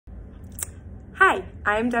Hi,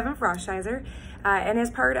 I'm Devin Frostheiser, and as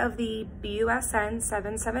part of the BUSN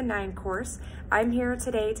 779 course, I'm here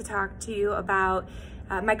today to talk to you about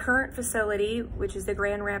my current facility, which is the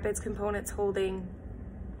Grand Rapids Components Holding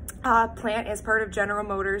plant as part of General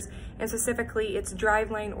Motors, and specifically its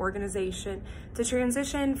Driveline organization, to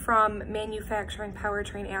transition from manufacturing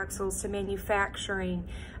powertrain axles to manufacturing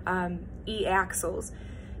e-axles.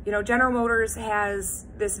 You know, General Motors has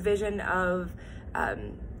this vision of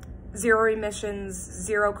zero emissions,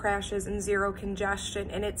 zero crashes, and zero congestion,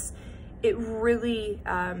 and it really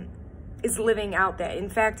is living out that. In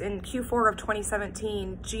fact, in Q4 of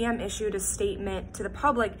 2017, GM issued a statement to the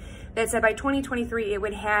public that said by 2023 it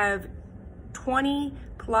would have 20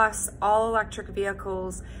 plus all-electric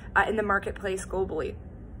vehicles in the marketplace globally.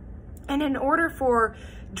 And in order for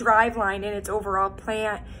Driveline and its overall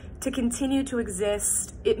plant to continue to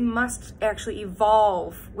exist, it must actually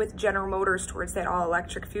evolve with General Motors towards that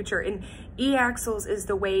all-electric future. And e-axles is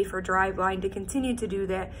the way for Driveline to continue to do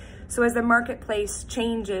that. So as the marketplace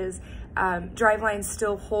changes, Driveline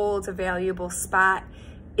still holds a valuable spot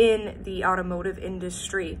in the automotive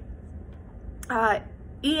industry.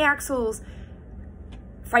 E-axles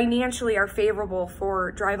financially are favorable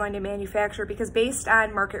for Driveline to manufacture because based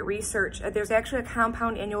on market research, there's actually a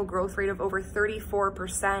compound annual growth rate of over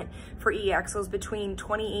 34% for e-axles between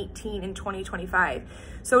 2018 and 2025.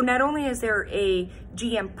 So not only is there a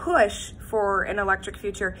GM push for an electric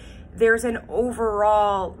future, there's an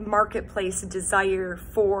overall marketplace desire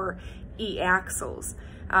for e-axles.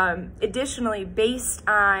 Additionally, based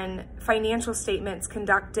on financial statements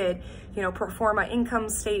conducted, you know, pro forma income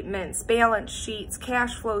statements, balance sheets,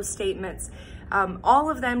 cash flow statements, all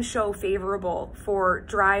of them show favorable for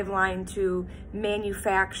Driveline to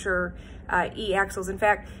manufacture e-axles. In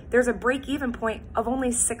fact, there's a break-even point of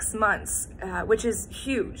only 6 months, which is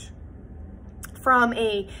huge. From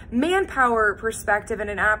a manpower perspective and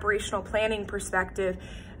an operational planning perspective,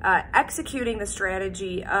 executing the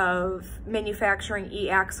strategy of manufacturing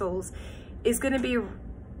e-axles is going to be,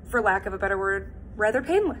 for lack of a better word, rather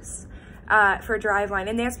painless for Driveline,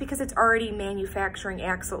 and that's because it's already manufacturing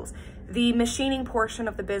axles. The machining portion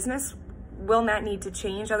of the business will not need to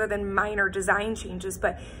change other than minor design changes,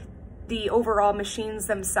 but the overall machines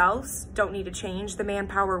themselves don't need to change. The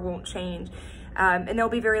manpower won't change, and there'll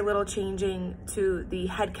be very little changing to the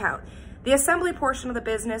headcount. The assembly portion of the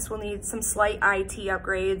business will need some slight IT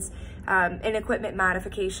upgrades and equipment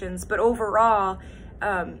modifications, but overall,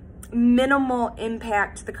 minimal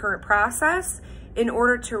impact to the current process in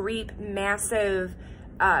order to reap massive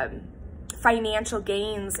financial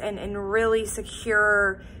gains and really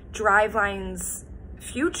secure Driveline's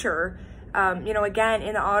future, you know, again,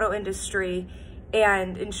 in the auto industry,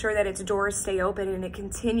 and ensure that its doors stay open and it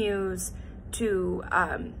continues to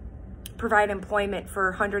provide employment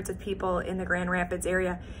for hundreds of people in the Grand Rapids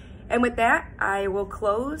area. And with that, I will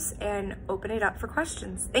close and open it up for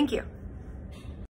questions. Thank you.